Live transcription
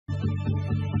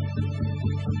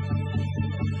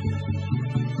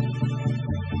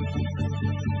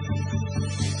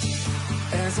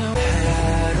As I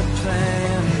had a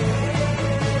plan,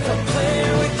 a plan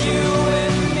with you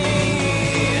and me.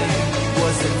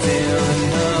 Was the villain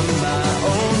of my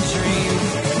own dream,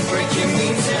 breaking me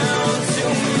down to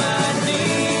my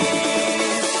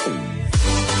knees.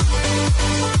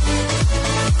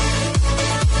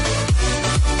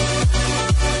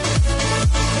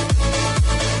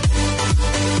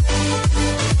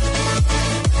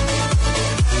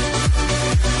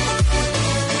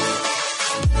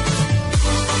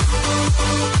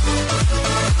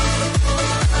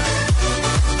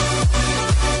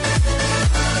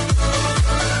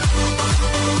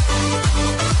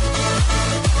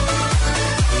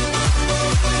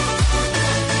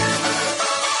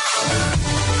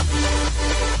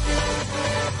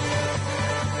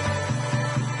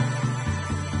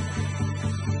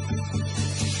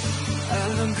 I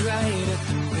look right at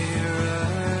the mirror,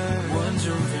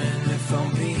 wondering if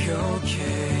I'll be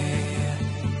okay.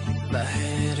 My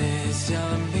head is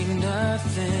telling me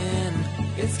nothing,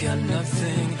 it's got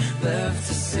nothing left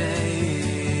to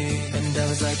say. And I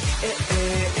was like, eh,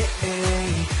 eh, eh,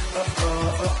 eh, oh,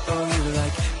 oh, oh, oh. You were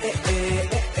like, eh,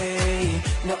 eh, eh, eh,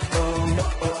 no, oh, no,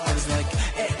 oh. I was like,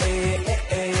 eh, eh, eh,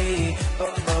 eh,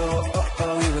 oh, oh, oh,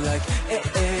 oh. You were like, eh,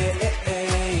 eh, eh,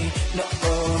 eh, no,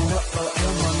 oh, no, oh.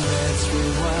 Come on, let's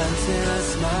rewind till I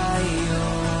smile.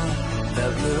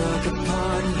 That look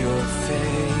upon your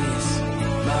face.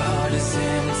 My heart is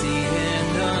empty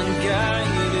and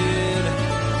unguided.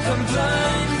 I'm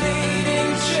blind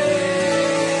leading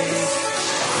chase.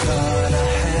 Thought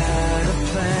I had a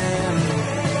plan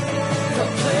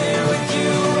with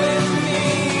you and me.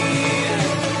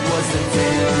 Was the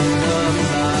villain of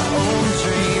my own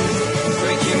dream,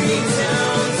 breaking me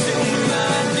down to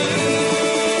my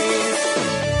knees.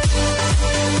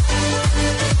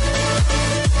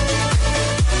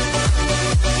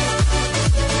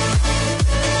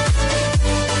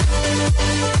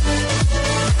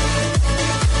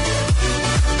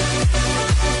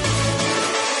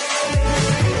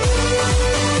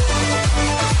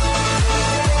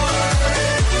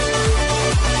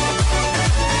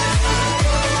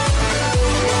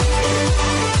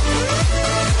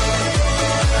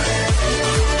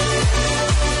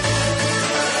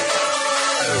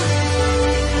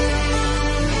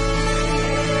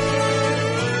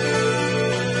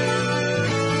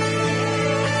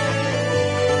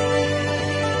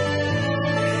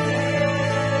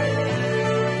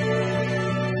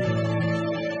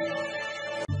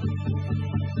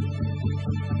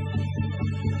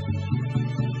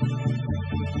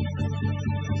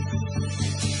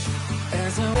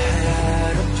 As I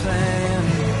had a plan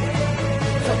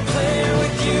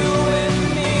with you and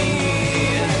me.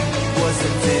 Was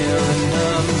the villain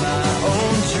of my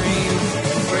own dream,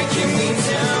 breaking me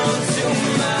down to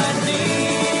my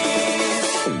knees.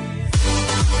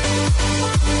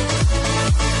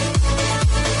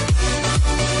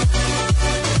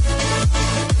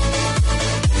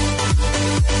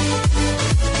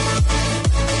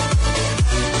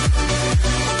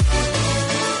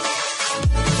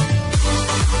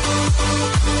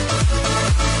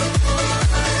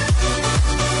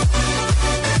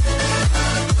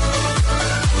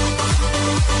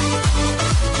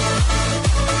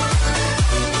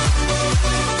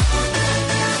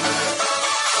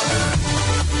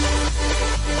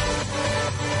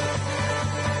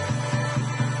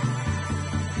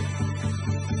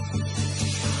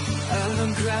 I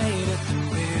look right at the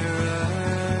mirror,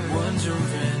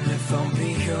 wondering if I'll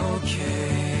be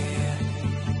okay.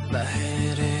 My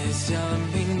head is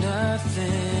telling me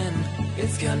nothing,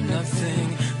 it's got nothing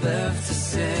left to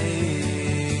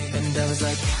say. And I was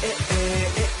like, eh,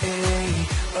 eh, eh, eh,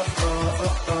 oh, oh,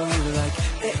 oh, oh. You were like,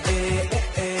 eh, eh, eh,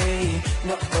 eh,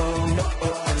 no, oh, no,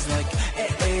 oh. I was like,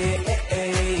 eh, eh, eh,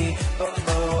 eh, oh,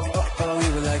 oh, oh, oh.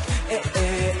 You were like, eh,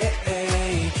 eh, eh,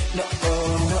 eh, no,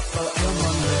 oh, no, oh. Come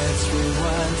on, let's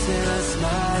rewind till I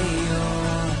smile.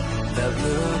 That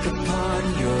look upon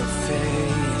your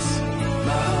face.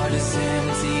 My heart is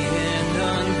empty and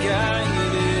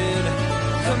unguided.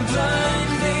 I'm blind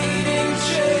leading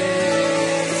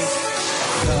chase.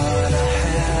 Thought I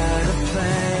had a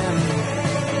plan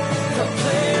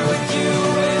with you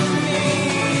and me.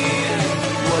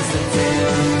 Was the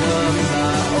villain of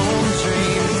my own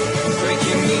dream,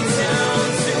 breaking me down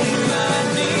to my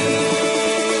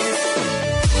knees.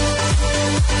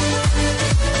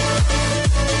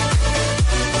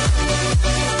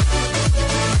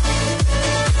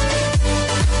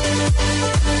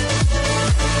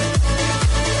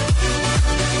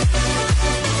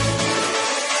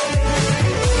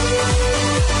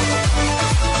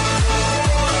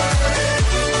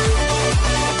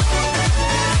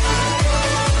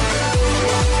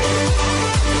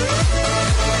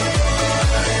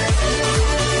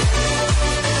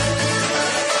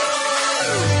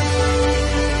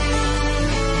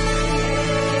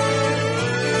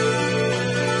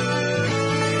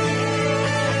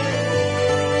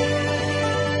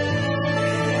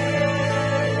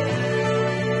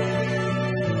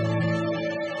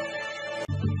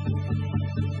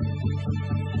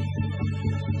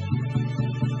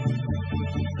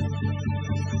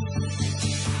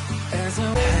 As I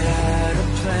had a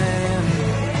plan,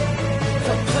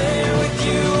 a plan with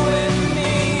you and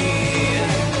me.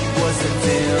 Was the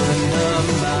villain of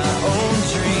my own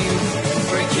dream,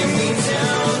 breaking me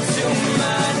down to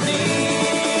my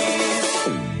knees.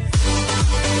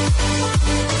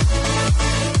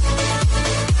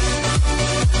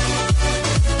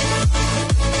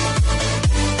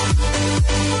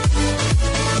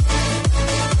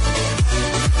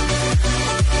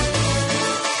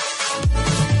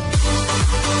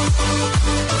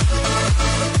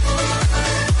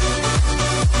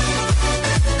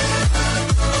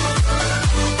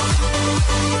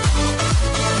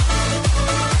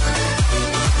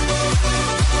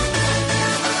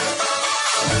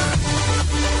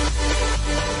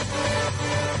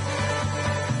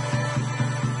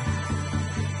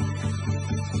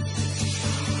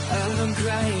 I look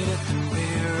right at the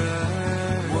mirror,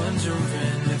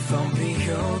 wondering if I'll be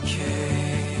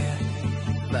okay.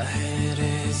 My head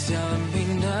is telling me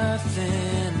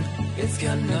nothing, it's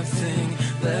got nothing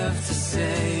left to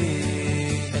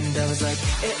say. And I was like,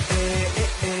 eh, eh, eh,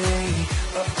 eh,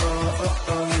 oh, oh, oh,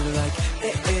 oh. You were like,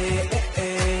 eh, eh, eh,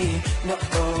 eh, no,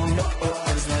 oh, no, oh.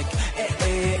 I was like, eh,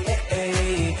 eh, eh,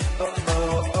 eh, oh,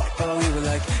 oh, oh, oh. You were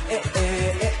like, eh,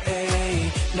 eh, eh,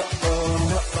 eh, no, oh,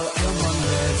 no, oh. Come on,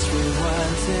 let's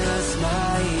rewind till I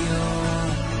smile.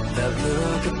 That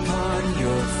look upon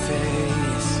your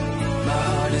face. My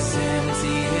heart is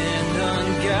empty and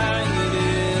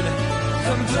unguided.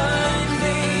 I'm blind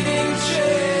leading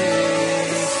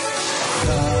chase.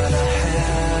 Thought I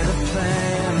had a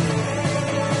plan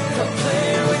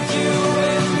with you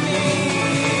and me.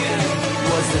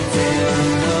 Was the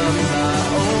villain of my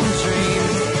own dream,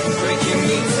 breaking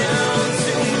me down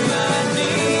to my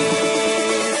knees.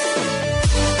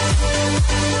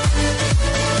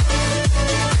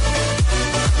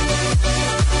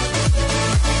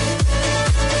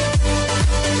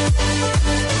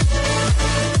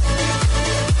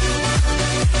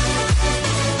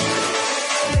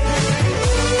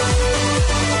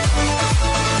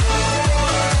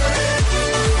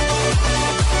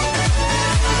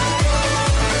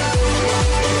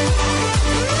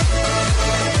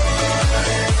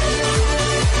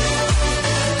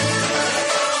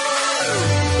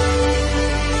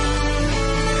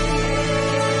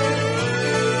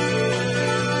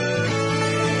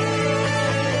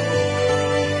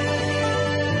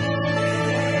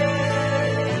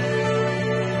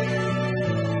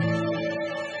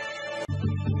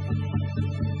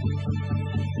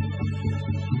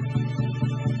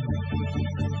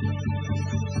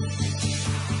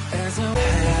 As I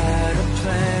had a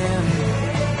plan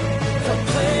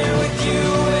with you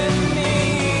and me.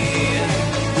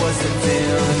 Was the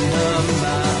villain of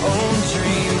my own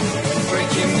dream,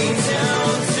 breaking me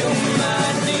down to my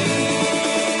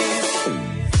knees.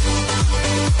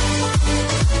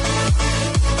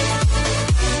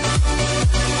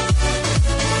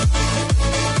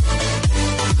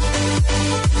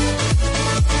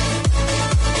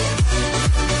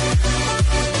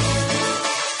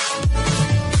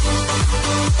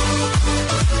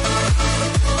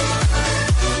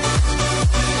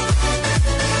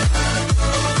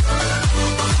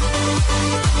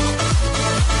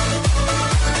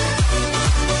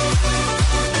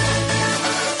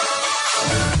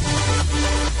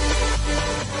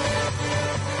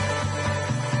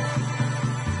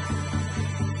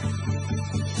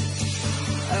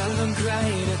 I look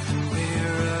right at the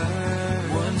mirror,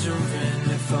 wondering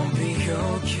if I'll be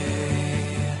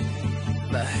okay.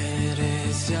 My head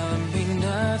is telling me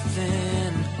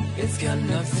nothing, it's got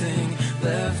nothing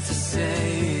left to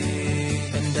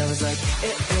say. And I was like,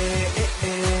 eh, eh, eh,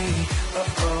 eh, oh,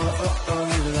 oh, oh, oh.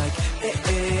 You were like, eh,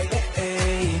 eh, eh,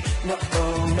 eh, no,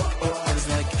 oh, no, oh. I was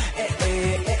like, eh,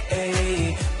 eh, eh,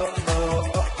 eh, oh,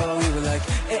 oh, oh, oh. You were like,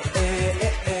 eh, eh,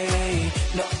 eh, eh,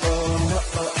 no, oh, no,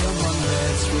 oh. Come on,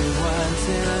 let's rewind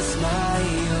till I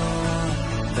smile.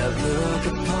 That look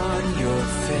upon your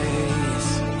face.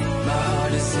 My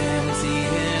heart is empty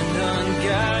and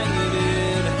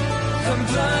unguided. I'm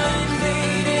blind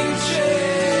leading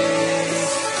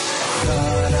chase.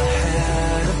 Thought I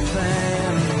had a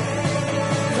plan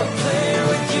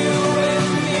with you and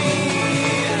me.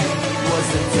 Was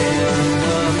the villain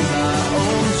of my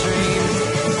own dream,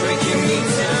 breaking me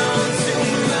down to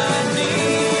my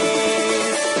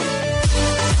knees.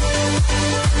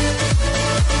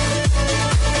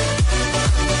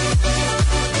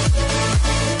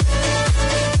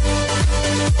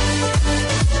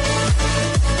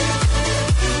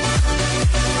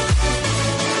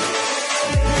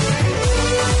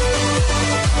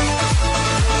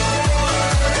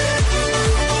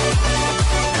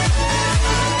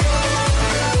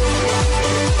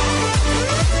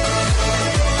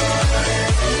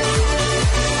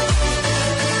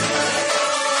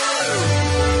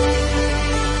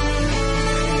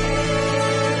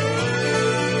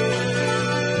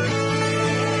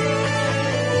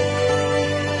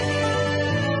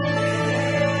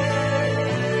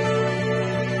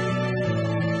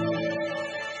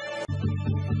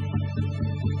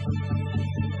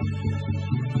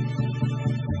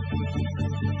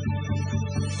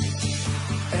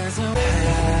 As I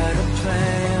had a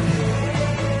plan,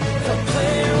 a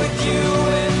plan with you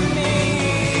and me.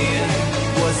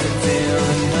 Was the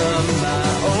villain of my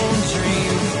own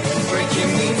dream,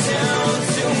 breaking me down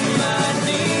to my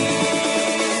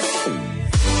knees.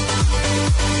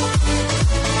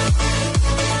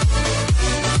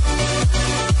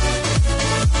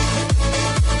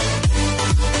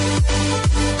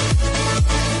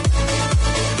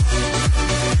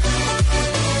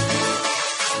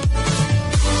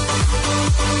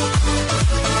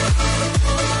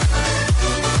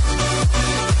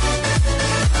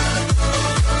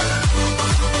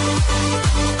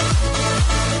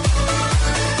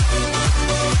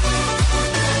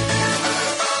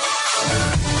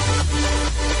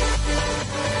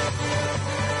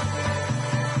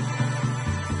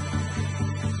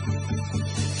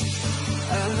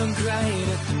 I look right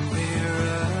at the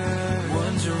mirror,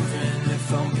 wondering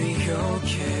if I'll be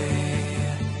okay.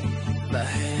 My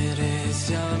head is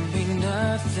telling me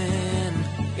nothing,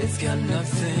 it's got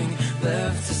nothing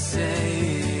left to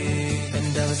say.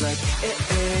 And I was like, eh,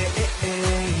 eh, eh,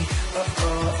 eh, oh,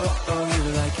 oh, oh, oh. You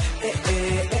were like, eh,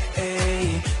 eh, eh,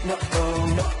 eh, no, oh,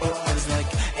 no, oh. I was like,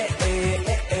 eh, eh,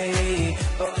 eh, eh,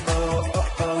 oh, oh, oh,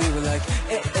 oh. You were like,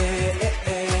 eh, eh, eh,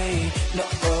 eh, no,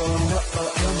 oh, no, oh.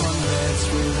 Come on, let's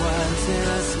rewind till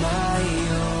I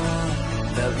smile.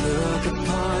 That look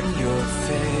upon your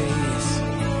face.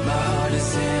 My heart is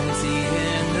empty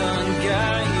and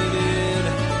unguided.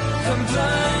 I'm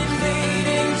blind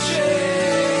leading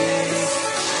chase.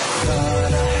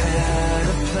 Thought I had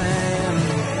a plan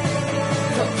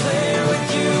with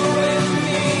you and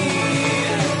me.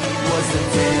 Was the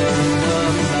villain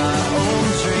of my own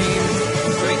dream,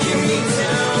 breaking me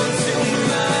down to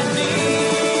my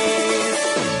knees.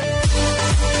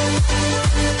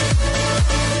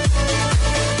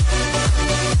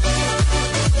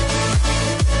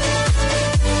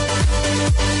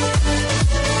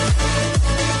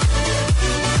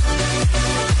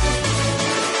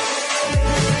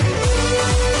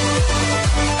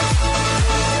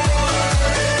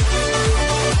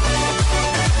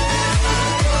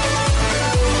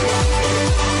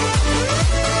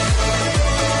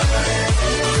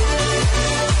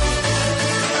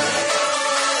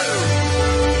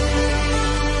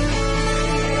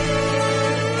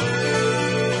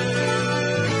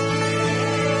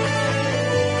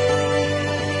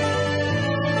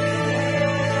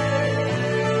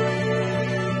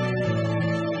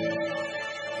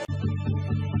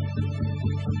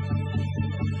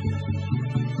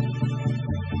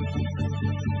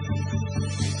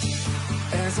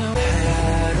 As I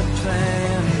had a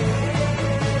plan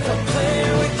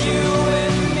with you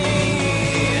and me.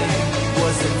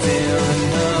 Was the villain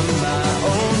of my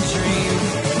own dream,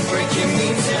 breaking me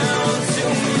down to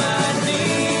my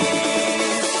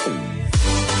knees.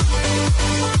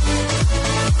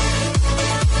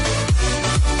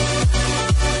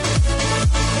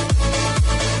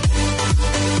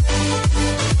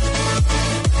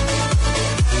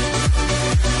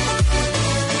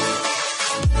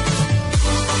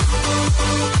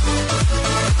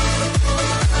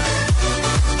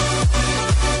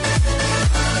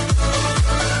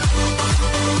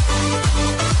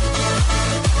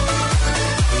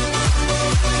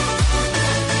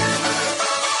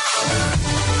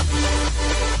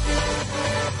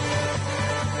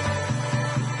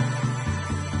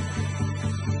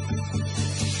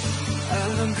 I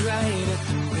look right at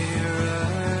the mirror,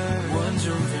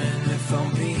 wondering if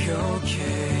I'll be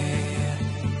okay.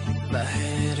 My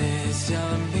head is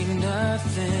telling me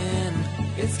nothing,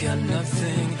 it's got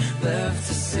nothing left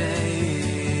to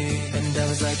say. And I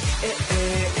was like, eh,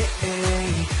 eh, eh,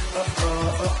 eh, oh,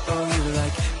 oh, oh, oh. You were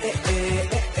like, eh,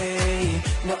 eh, eh, eh,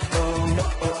 no, oh, no,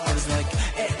 oh. I was like,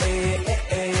 eh, eh, eh,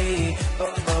 eh,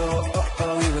 oh, oh, oh,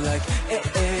 oh. You were like, eh,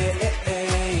 eh, eh,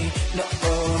 eh, no,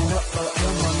 oh, no, oh.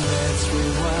 Come on, let's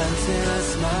rewind till I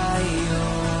smile.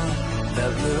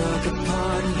 That look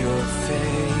upon your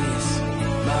face.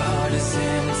 My heart is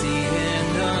empty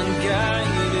and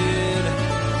unguided.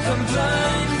 I'm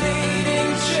blind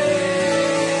leading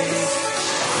chase.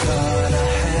 Thought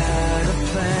I had a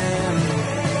plan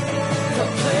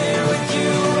with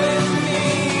you and me.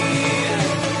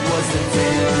 Was the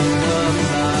villain of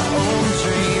my own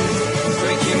dream,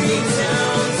 breaking me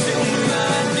down to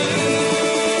my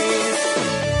knees.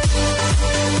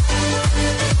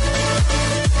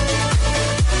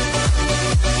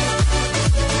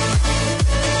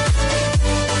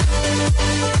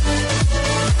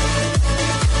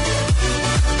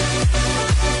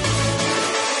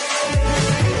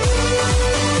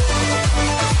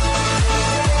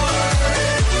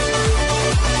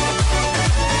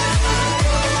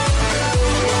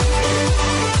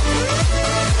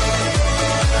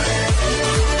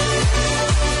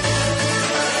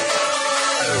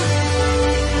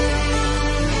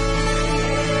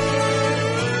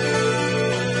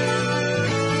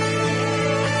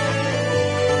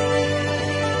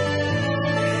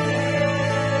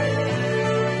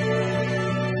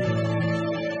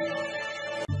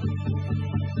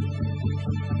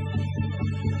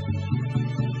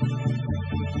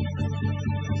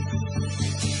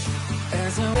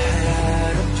 As I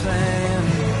had a plan,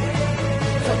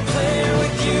 a plan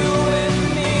with you and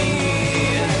me.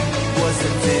 Was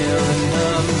the villain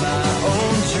of my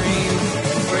own dream,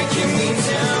 breaking me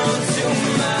down to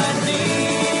my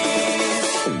knees.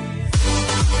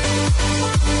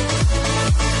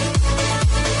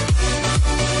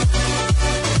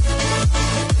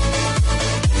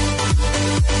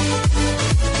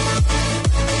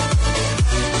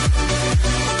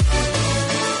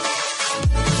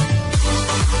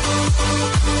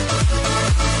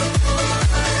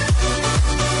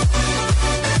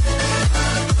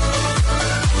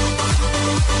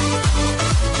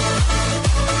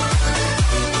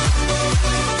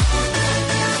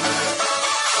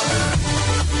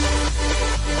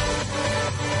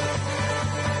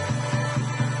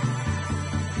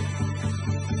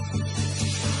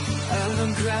 I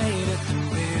look right at the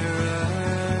mirror,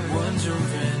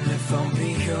 wondering if I'll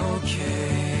be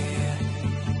okay.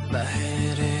 My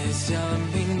head is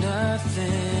telling me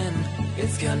nothing,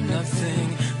 it's got nothing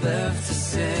left to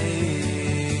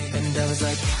say. And I was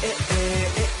like, eh,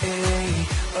 eh, eh, eh,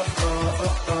 oh, oh,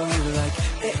 oh, oh. You were like,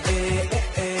 eh, eh, eh,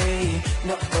 eh,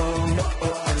 no, oh, no,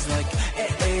 oh. I was like,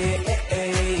 eh, eh, eh,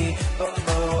 eh, oh,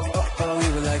 oh, oh, oh.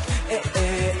 You were like, eh,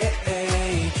 eh, eh,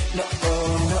 eh, no, oh,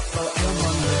 no, oh. Come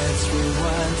on, let's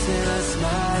rewind till I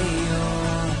smile.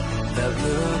 That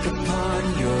look upon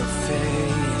your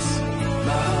face.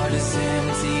 My heart is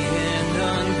empty and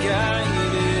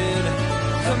unguided.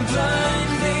 I'm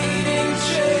blind leading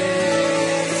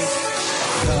chase.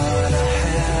 Thought I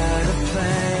had a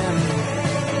plan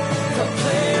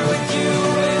with you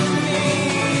and me.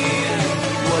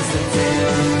 Was the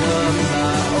villain of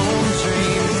my own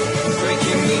dream,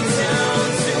 breaking me down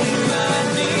to my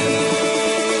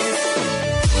knees.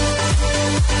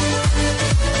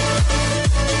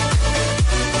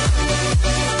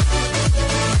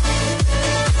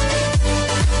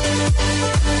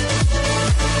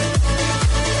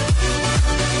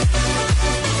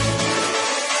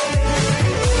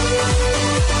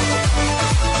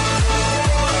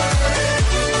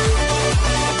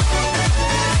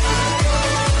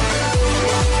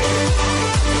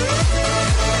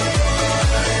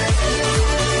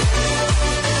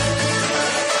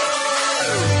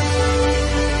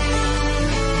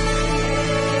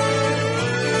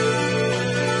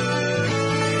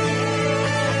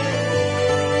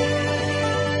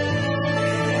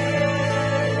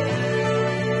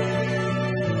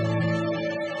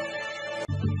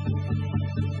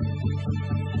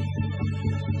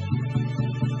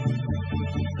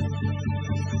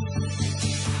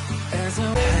 As I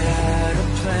had a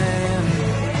plan,